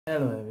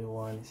Hello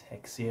everyone, it's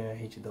Hexx here,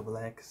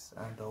 Hxx,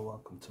 and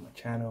welcome to my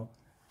channel.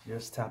 If you're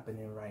just tapping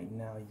in right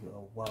now, you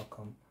are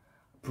welcome.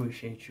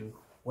 Appreciate you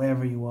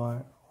wherever you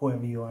are,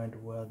 whoever you are in the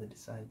world that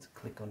decided to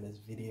click on this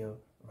video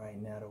right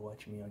now to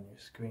watch me on your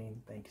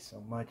screen. Thank you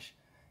so much.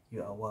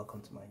 You are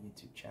welcome to my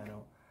YouTube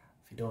channel.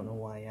 If you don't know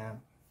who I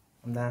am,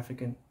 I'm the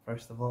African,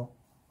 first of all.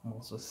 I'm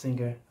also a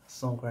singer, a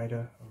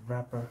songwriter, a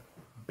rapper,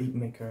 beat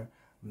maker,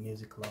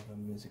 music lover,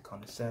 music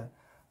connoisseur.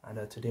 And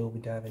today we'll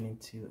be diving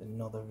into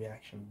another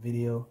reaction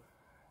video.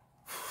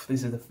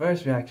 This is the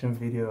first reaction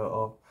video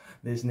of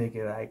this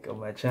nigga on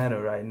my channel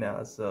right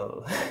now.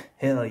 So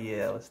hell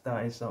yeah, we're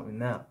starting something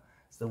now.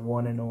 It's the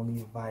one and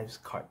only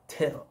VYBZ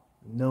KARTEL.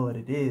 You know what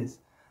it is.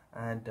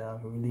 And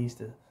he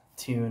released a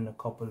tune a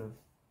couple of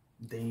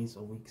days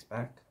or weeks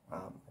back, I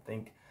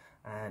think.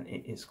 And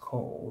it is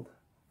called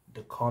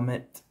The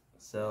COMET.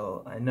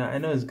 So I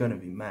know it's gonna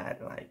be mad.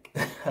 Like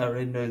I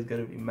already know it's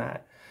gonna be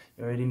mad.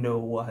 You already know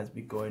what has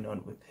been going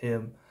on with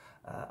him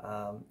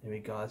in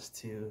regards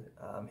to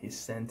his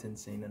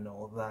sentencing and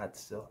all that.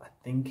 So I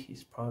think he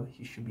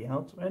should be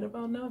out right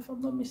about now, if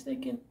I'm not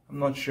mistaken. I'm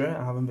not sure.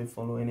 I haven't been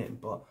following it,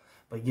 but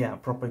yeah, I'm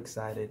proper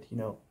excited. You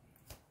know,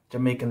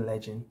 Jamaican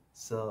legend.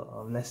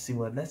 So let's see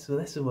what this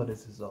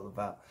is all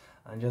about.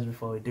 And just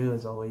before we do,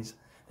 as always,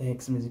 the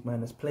Hexx Music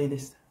Miners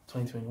playlist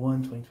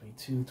 2021,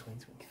 2022,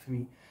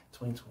 2023,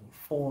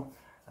 2024.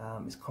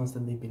 It's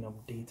constantly been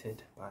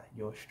updated by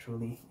yours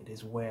truly. It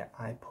is where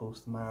I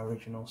post my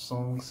original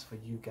songs for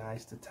you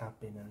guys to tap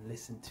in and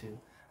listen to.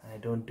 And I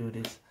don't do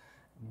this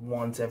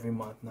once every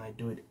month. No, I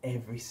do it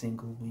every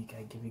single week.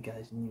 I give you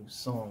guys new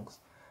songs.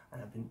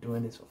 And I've been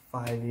doing this for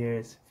 5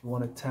 years. If you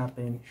want to tap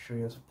in, show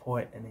your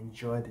support, and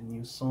enjoy the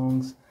new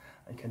songs,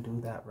 I can do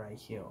that right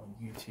here on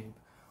YouTube.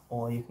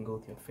 Or you can go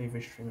to your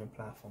favorite streaming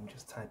platform,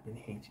 just type in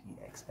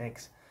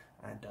Hexx,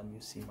 and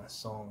you'll see my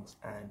songs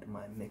and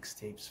my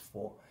mixtapes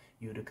for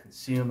you to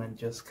consume and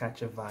just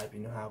catch a vibe. You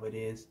know how it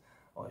is.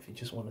 Or if you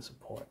just want to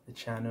support the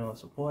channel,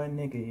 support a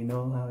nigga, you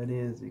know how it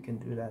is. You can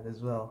do that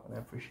as well, and I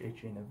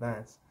appreciate you in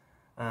advance.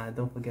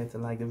 Don't forget to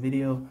like the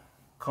video,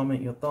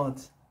 comment your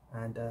thoughts,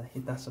 and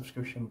hit that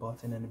subscription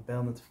button and the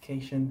bell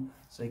notification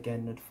so you get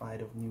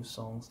notified of new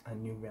songs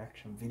and new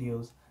reaction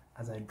videos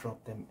as I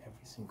drop them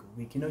every single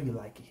week. You know you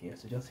like it here,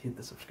 so just hit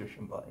the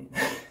subscription button.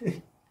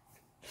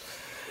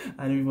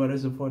 And if you want to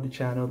support the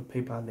channel, the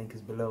PayPal link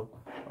is below,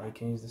 or you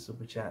can use the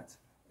super chat.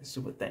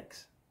 Super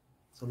thanks.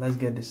 So let's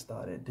get this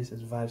started. This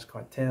is VYBZ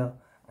KARTEL,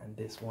 and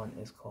this one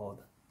is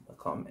called The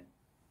COMET.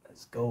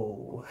 Let's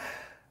go.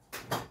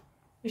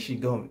 This shit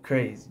going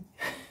crazy.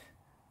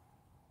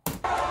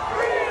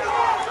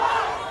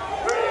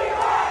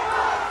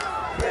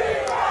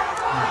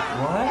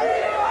 What?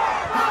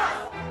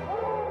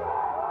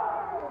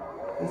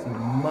 This is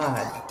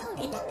mad.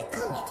 This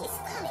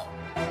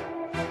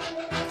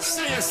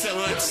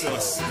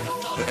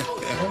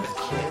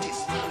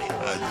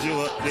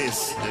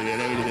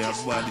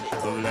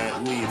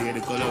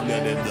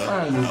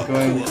is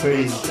going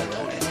crazy.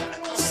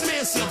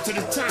 Slice up to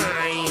the time.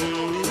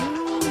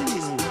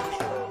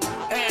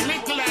 Hey,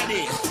 little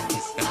lady.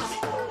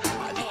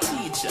 The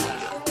teacher.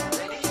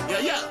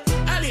 Yeah.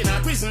 I in a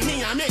prison,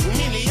 me I make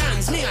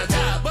millions, me a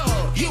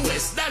double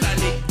US dollar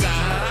nigga.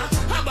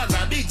 How about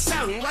a big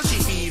song, wash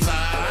it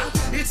fever?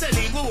 It's a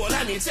gold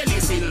and it's a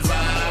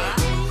silver.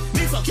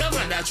 Fuck your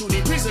mother through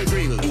the prison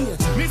grill.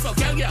 Me fuck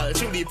your girl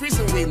through the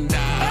prison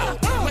window.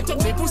 Wet up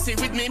the pussy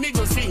with me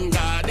go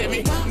finger. Then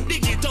me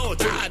dig it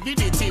out hard with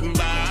the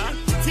timber.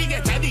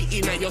 Forget a D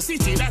in your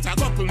city, that's a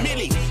couple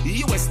milli.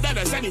 US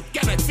dollars and it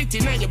cannot fit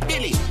in your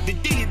belly. The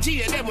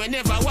DG them will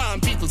never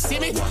want people see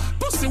me.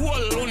 Pussy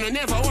wall who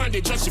never want to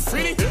judge you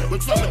freely.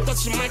 But from a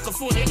touch the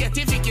microphone you get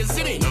if you can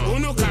see me. Who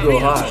no career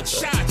touch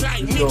shot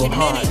like Nicki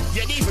Minaj.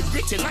 You're even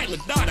gritty like my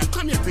daughter,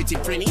 come here pretty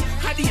pretty.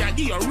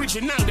 The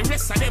original, the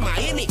rest of them are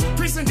in it.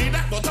 Prison did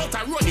that, but out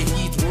a road the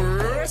heat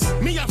worse.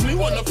 Me have me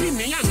one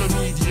opinion, I no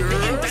need yours. The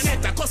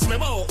internet a cost me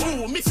about,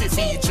 ooh, me fi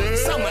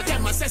features. Some of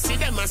them a sexy,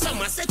 them and some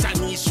a set a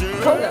niche.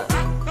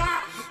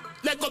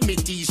 Let go me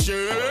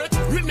t-shirt.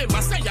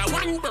 Remember say I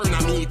one burn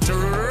a me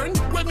turn.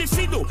 When me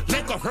fi do,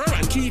 let go her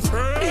and keep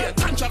her. Yeah,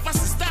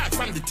 controversy start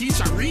from the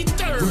teacher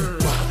return.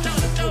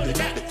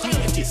 That the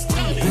comment is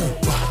coming.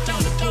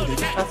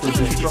 That's a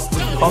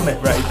disruptive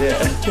comment right there.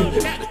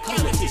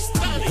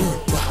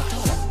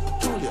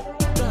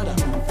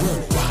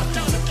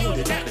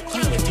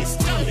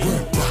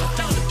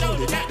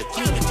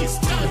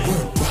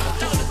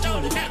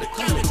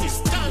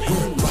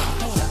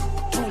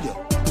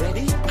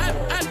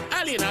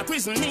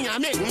 Prison, me I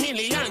make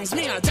millions,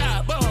 me a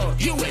double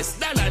US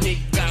dollar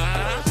nigga.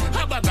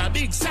 How about a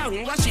big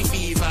song, wash it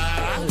fever?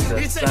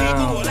 It's a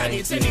gold and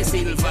it's a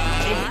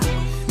silver.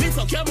 Me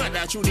fuck your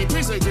mother through the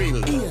prison grill.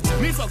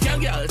 Me fuck your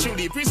girl through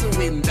the prison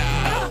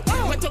window.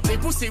 Wet up the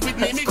pussy with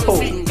me go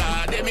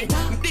finger. Then me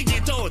dig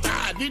it out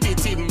hard with the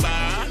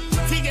timber.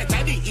 Forget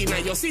a D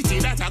in your city,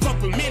 that a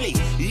couple milli.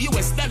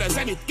 US dollars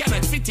and it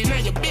cannot fit in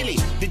your belly.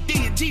 The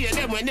DJ and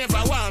them will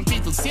never want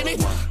people see me.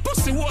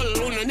 Pussy wall,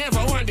 who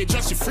never want they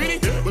just free.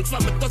 But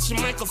from a touch the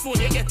microphone,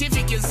 you get if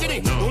you can see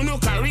me. Who no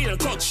career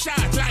cut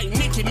short like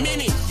Nicki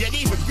Minnie. You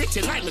even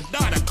gritty like my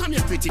daughter, come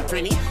here pretty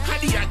pretty.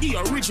 Hadi the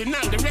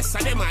original, the rest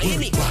of them are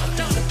in it.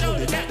 Tell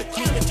the that the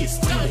quality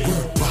stunning.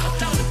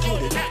 Tell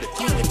the that the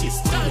quality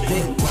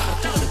stunning.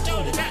 Tell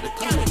the that the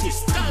quality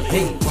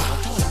stunning.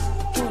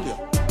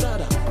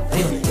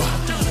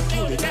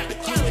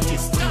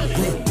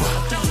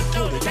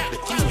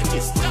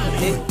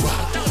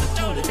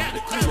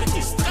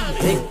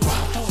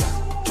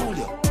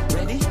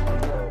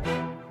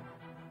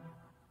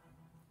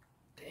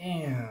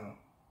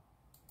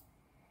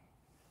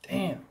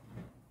 Damn.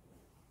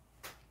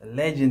 The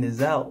legend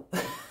is out.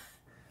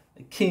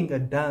 The king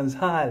of dance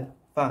hall,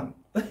 fam.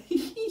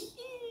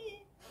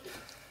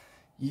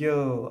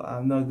 Yo,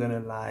 I'm not gonna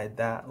lie,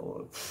 that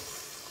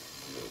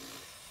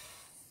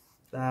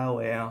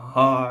went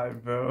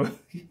hard, bro.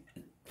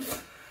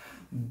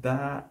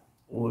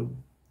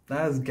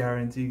 That's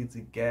guaranteed to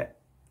get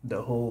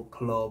the whole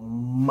club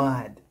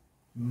mad,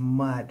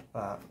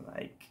 fam.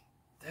 Like,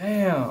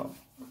 damn.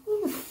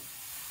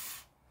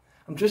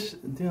 I'm just,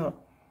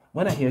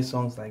 when I hear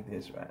songs like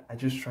this, right, I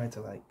just try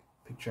to like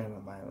picture in my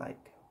mind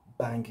like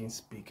banging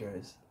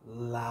speakers,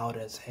 loud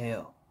as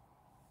hell,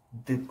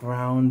 the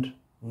ground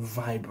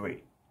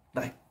vibrate,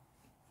 like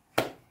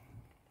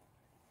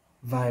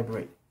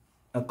vibrate.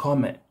 A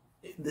comet.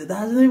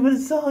 That's not even a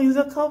song, it's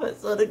a comet,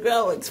 so the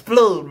ground will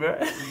explode, bro.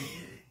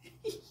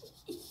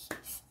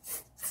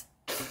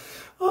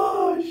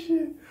 Oh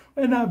shit.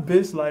 When that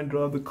bass line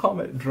drops, the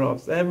comet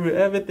drops,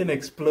 everything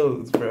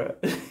explodes, bro.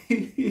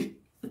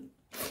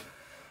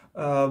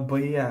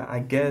 But yeah, I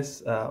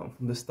guess from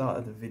the start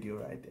of the video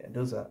right there,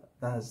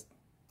 that's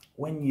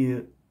when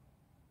you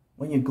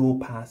go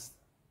past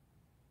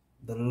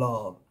the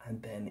love and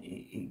then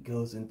it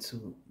goes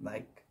into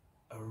like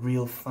a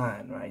real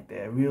fan right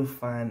there. A real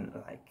fan,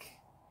 like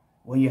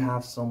when you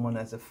have someone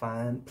as a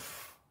fan,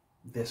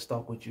 they're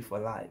stuck with you for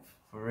life,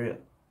 for real.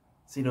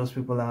 See those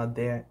people out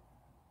there?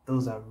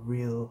 Those are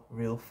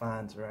real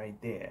fans right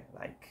there.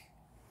 Like,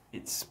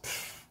 it's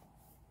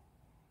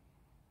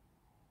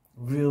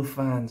real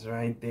fans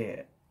right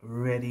there,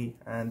 ready.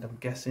 And I'm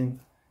guessing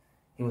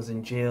he was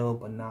in jail,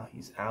 but now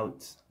he's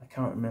out. I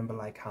can't remember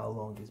like how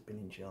long he's been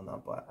in jail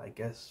now, but I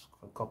guess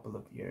for a couple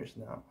of years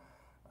now.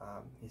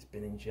 He's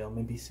been in jail,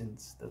 maybe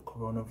since the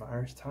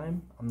coronavirus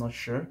time, I'm not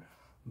sure,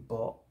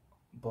 but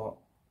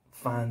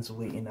fans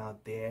waiting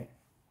out there.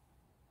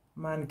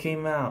 Man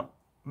came out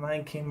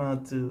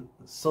to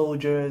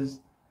soldiers,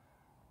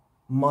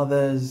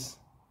 mothers,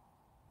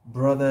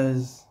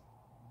 brothers,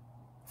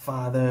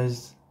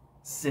 fathers,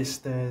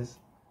 sisters,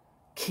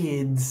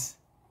 kids,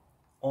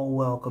 all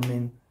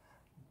welcoming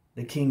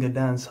the king of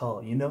dance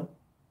hall, you know?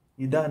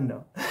 You don't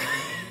know.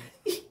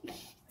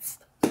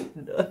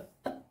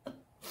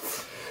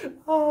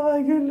 Oh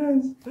my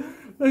goodness.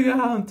 Look at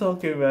how I'm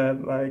talking,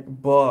 man. Like,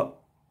 but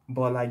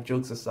like,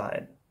 jokes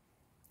aside,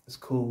 it's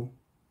cool.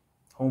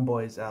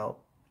 Homeboy is out,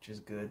 which is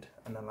good,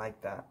 and I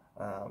like that.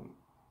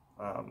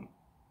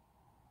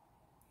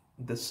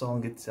 The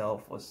song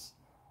itself was,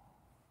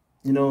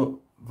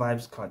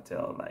 Vybz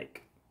Kartel,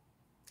 like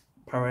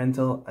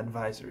parental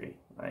advisory,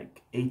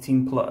 like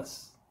 18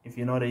 plus. If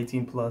you're not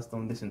 18 plus,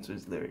 don't listen to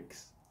his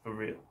lyrics, for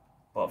real.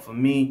 But for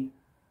me,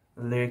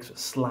 the lyrics were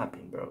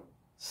slapping, bro.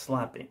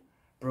 Slapping.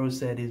 Bro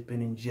said he's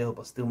been in jail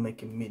but still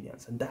making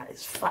millions, and that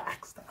is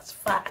facts. That's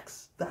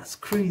facts. That's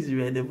crazy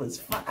right there, but it's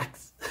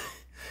facts.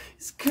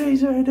 It's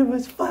crazy right there, but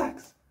it's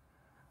facts.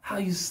 How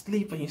you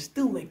sleep and you're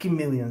still making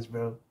millions,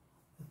 bro.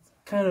 It's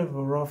kind of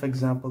a rough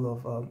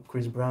example of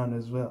Chris Brown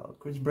as well.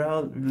 Chris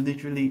Brown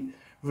literally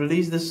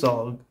released the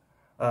song.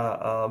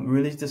 I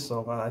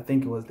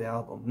think it was the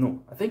album. No,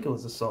 I think it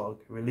was the song.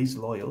 Released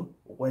Loyal.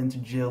 Went to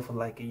jail for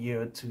like a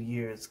year or 2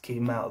 years.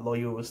 Came out.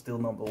 Loyal was still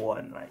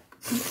 #1. Like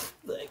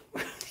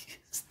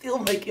still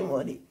making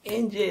money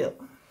in jail.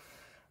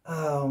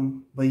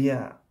 But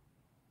yeah,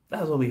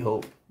 that's what we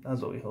hope.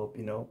 That's what we hope.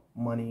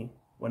 Money.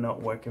 We're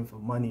not working for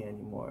money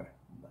anymore.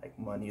 Like,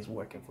 money is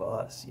working for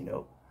us.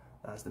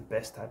 That's the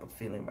best type of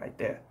feeling right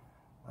there.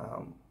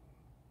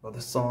 But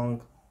the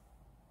song,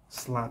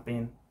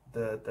 slapping.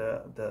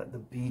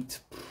 The beat,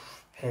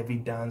 heavy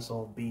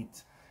dancehall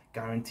beat,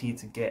 guaranteed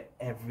to get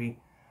every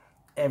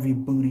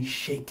booty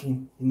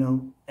shaking,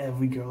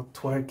 every girl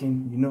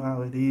twerking, you know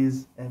how it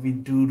is, every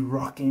dude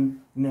rocking,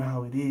 you know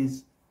how it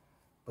is.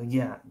 But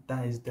yeah,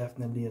 that is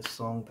definitely a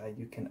song that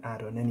you can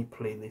add on any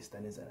playlist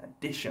and is an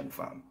addition,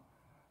 fam.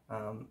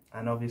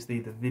 And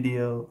obviously the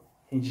video,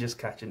 he's just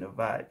catching the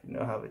vibe, you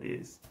know how it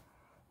is.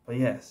 But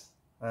yes,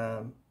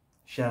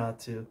 shout out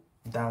to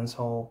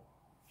dancehall,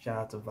 shout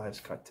out to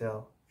Vybz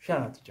Kartel.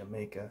 Shout out to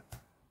Jamaica,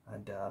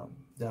 and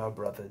they're our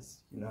brothers,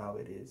 you know how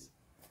it is.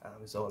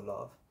 It's all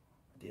love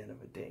at the end of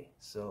the day.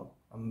 So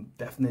I'm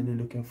definitely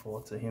looking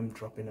forward to him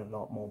dropping a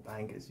lot more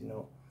bangers,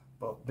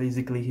 But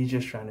basically, he's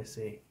just trying to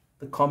say,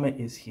 the comet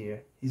is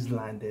here, he's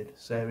landed,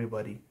 so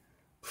everybody,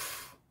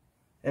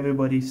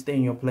 Everybody stay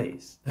in your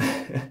place.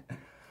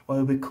 Well,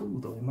 it'll be cool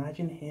though.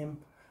 Imagine him,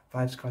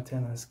 Vybz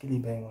Kartel and Skilly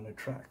Bang on the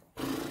track.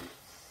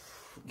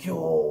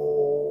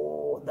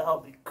 Yo, that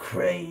would be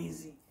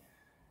crazy.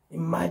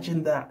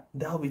 Imagine that.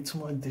 That would be too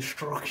much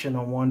destruction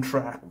on one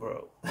track,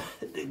 bro.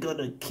 They're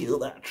gonna kill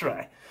that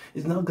track.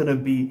 It's not gonna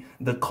be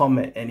the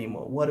Comet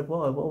anymore. What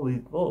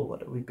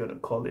are we gonna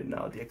call it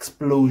now? The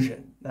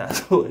explosion.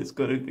 That's what it's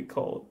gonna be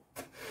called.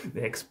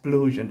 The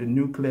explosion, the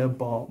nuclear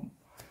bomb.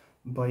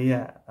 But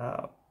yeah,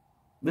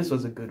 this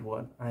was a good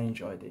one. I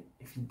enjoyed it.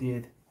 If you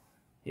did,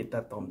 hit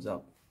that thumbs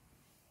up.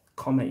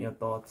 Comment your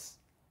thoughts.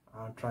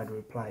 I'll try to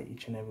reply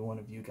each and every one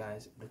of you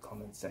guys in the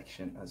comment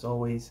section. As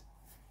always,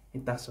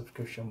 hit that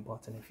subscription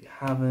button if you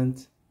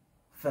haven't.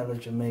 Fellow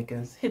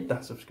Jamaicans, hit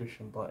that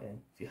subscription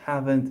button if you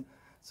haven't,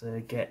 so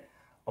you get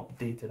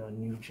updated on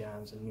new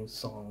jams and new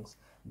songs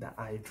that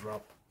I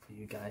drop for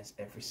you guys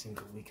every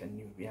single week and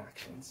new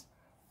reactions.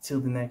 Till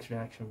the next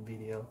reaction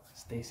video,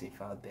 stay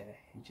safe out there.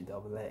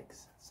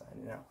 Hexx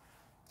signing out.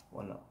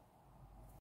 One love.